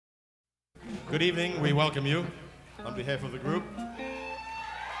Good evening, we welcome you on behalf of the group.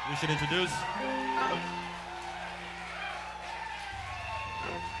 We should introduce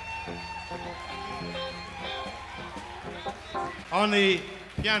on the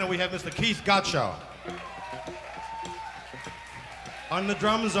piano we have Mr. Keith Gottschall. On the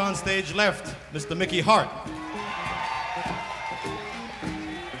drums on stage left, Mr. Mickey Hart.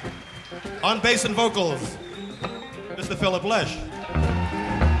 On bass and vocals, Mr. Philip Lesh.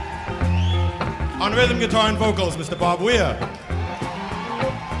 On rhythm guitar and vocals, Mr. Bob Weir.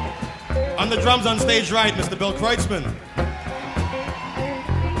 On the drums on stage right, Mr. Bill Kreutzmann.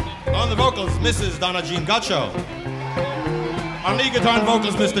 On the vocals, Mrs. Donna Jean Gottschall. On lead guitar and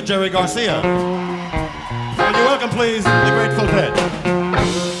vocals, Mr. Jerry Garcia. And you welcome, please, the Grateful Dead.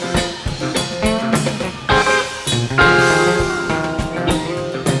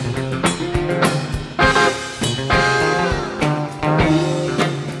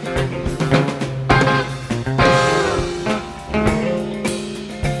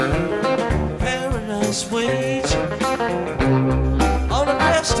 Wage on the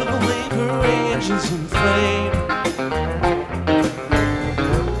breast of a labor angels in flame.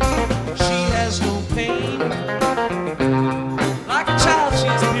 She has no pain. Like a child she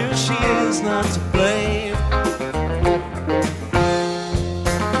is pure, she is not to blame.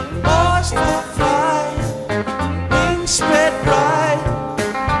 Boys will fly, wings spread bright,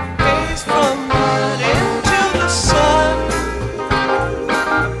 gaze from night into the sun.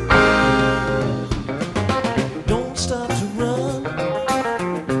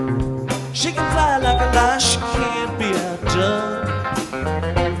 She can fly like a lie, she can't be outdone.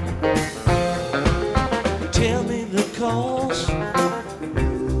 Tell me the cause,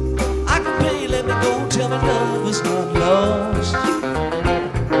 I can pay, let me go, tell me love is not lost.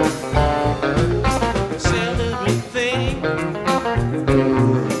 Sell everything,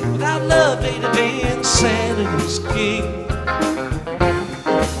 without love day to day, insanity's king.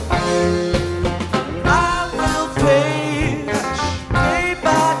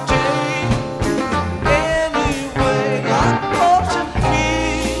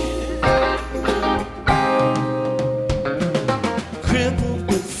 Crippled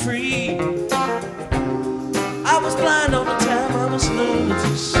but free, I was blind all the time, I was learning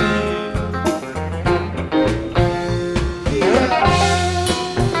to see.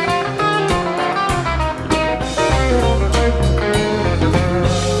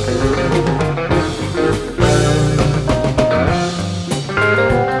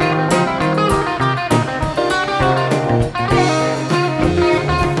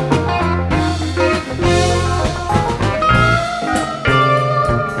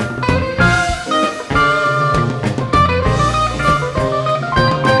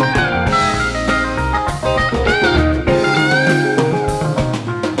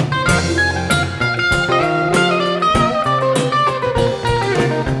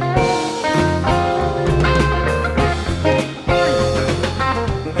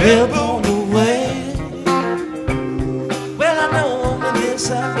 They're blown away. Well, I know only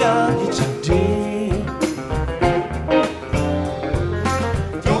this I've got you today.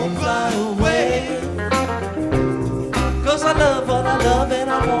 Don't fly away, 'cause I love what I love and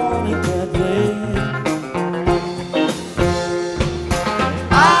I want it that way.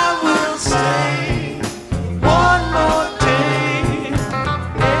 I will stay one more day.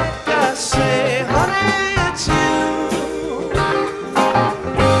 If I say, honey, it's you.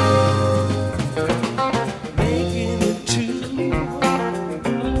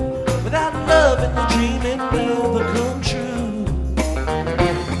 Without love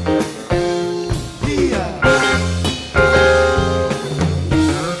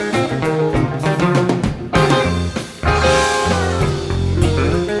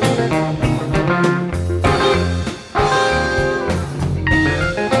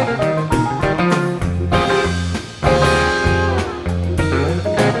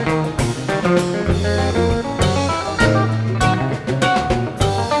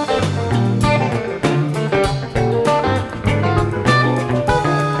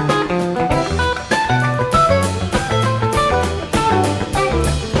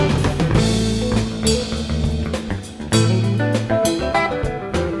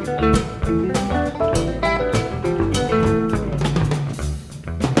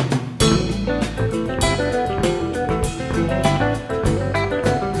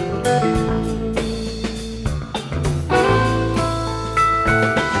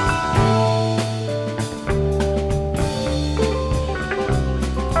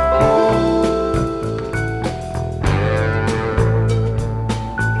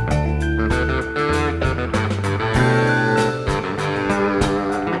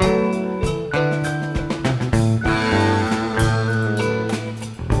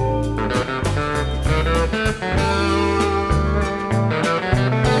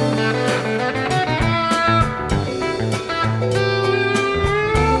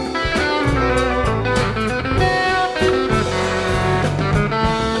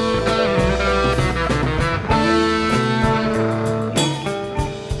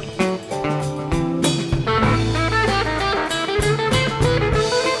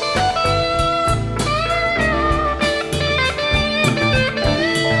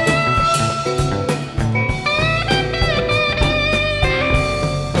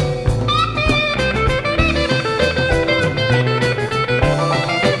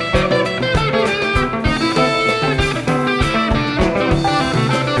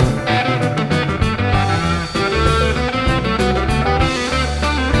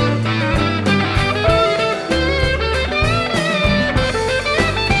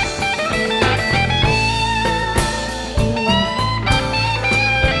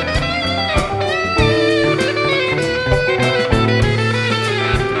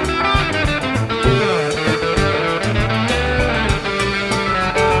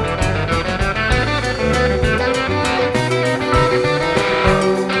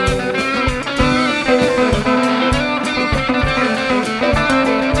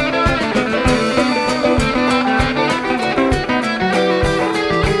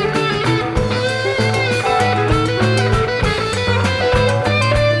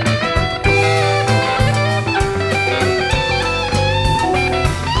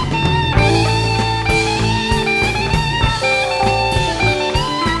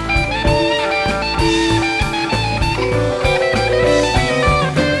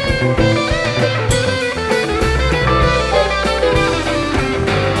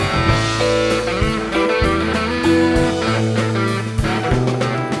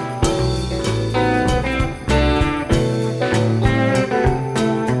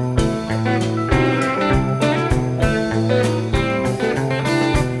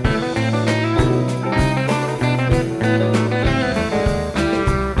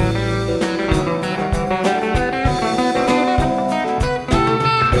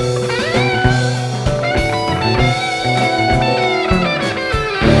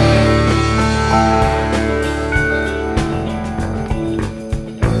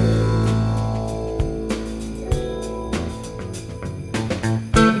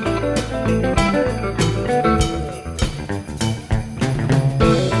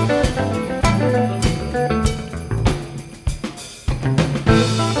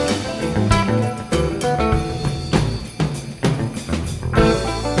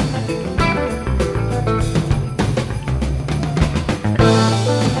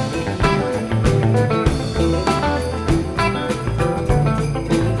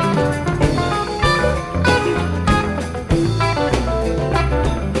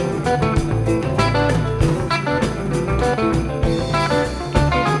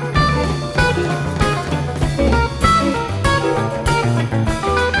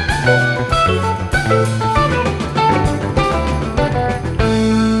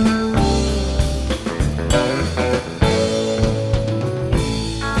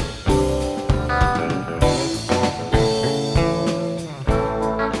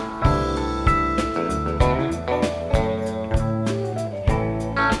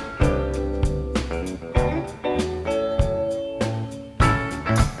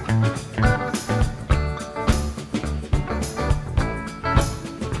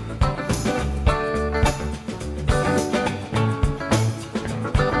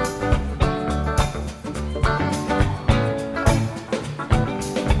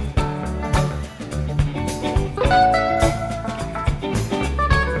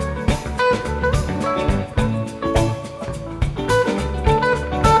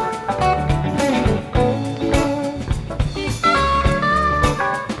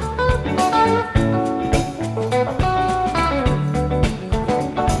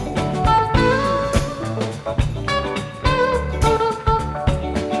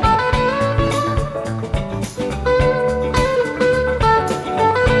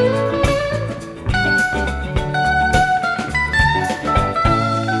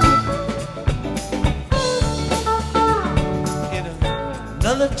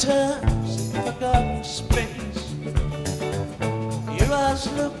times I got in space. Your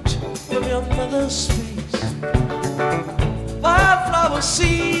eyes looked from your mother's face. Wildflower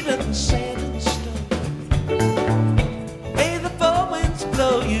seed and sand and stone. May the four winds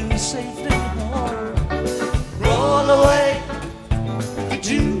blow you safely home. Roll away the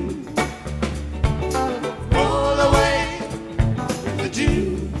dew. Roll away the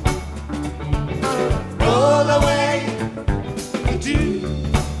dew. Roll away the dew.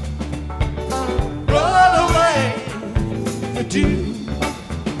 Roll away the dew.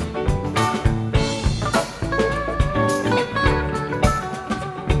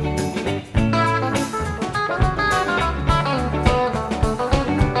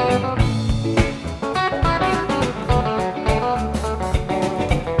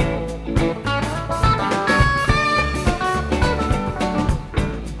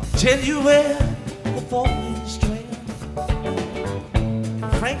 Tell you where the four winds trail,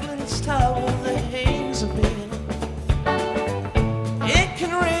 Franklin's tower that hangs a bell. It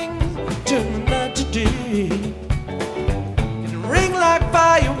can ring, turn the night to day. It can ring like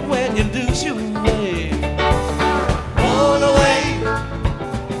fire when you lose your way. Roll away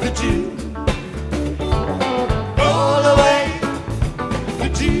the dew. Roll away the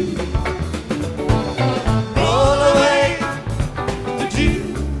dew. Roll away the dew.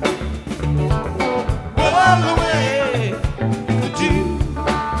 Roll away the dew.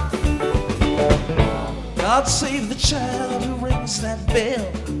 God save the child who rings that bell.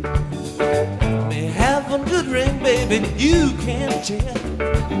 May have one good ring, baby, you can't tell.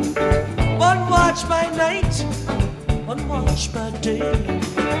 One watch by night, one watch by day.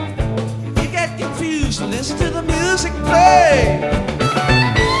 If you get confused, listen to the music play.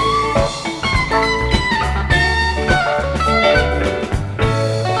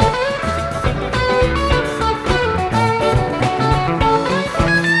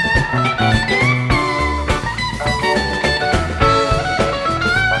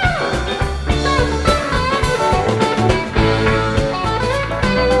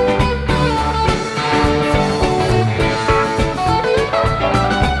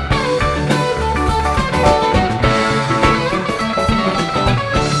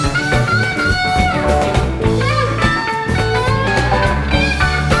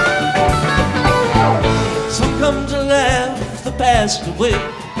 Come to laugh the past away.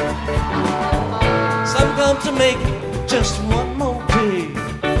 Some come to make just one more day.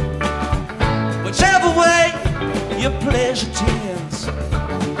 Whichever way your pleasure tends.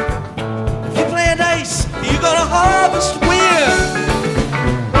 If you play nice, you're gonna harvest wind.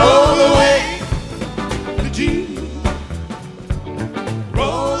 Roll away the dew.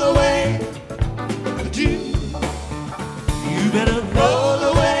 Roll away the dew. You better roll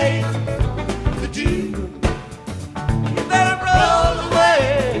away the dew. Roll away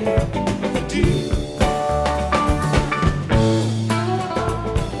the dew.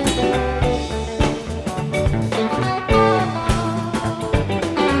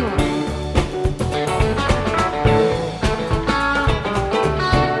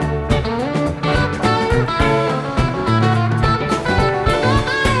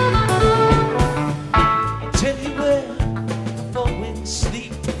 Tell you where the four winds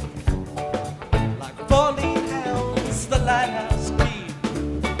sleep, like falling hounds the lighthouse keep.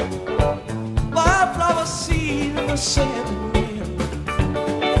 Wildflower seed in the sand and wind.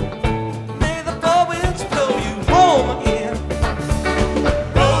 May the four winds blow you home again.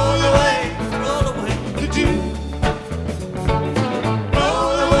 Roll away the dew.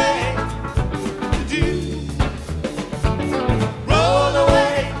 Roll away the dew. Roll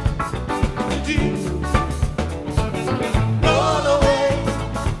away the dew. Roll away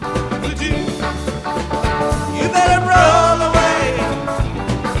the dew. You better roll away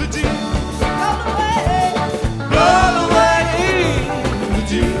the dew. Roll away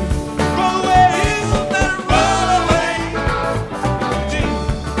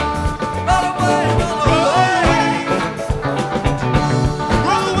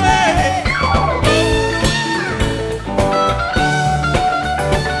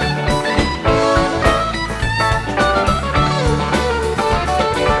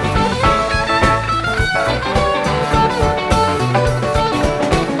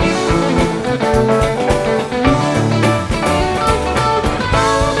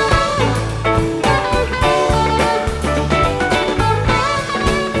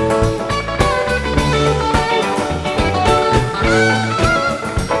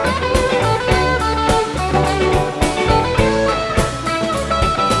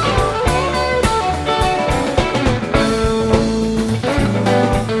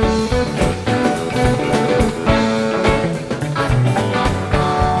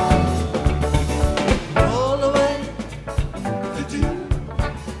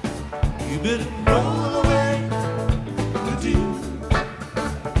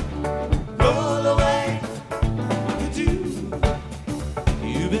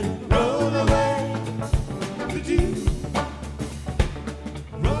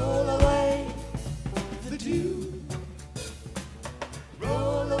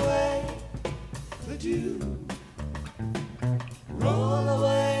dew. Roll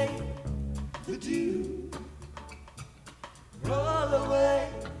away the dew. Roll away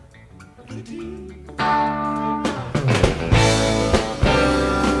the dew.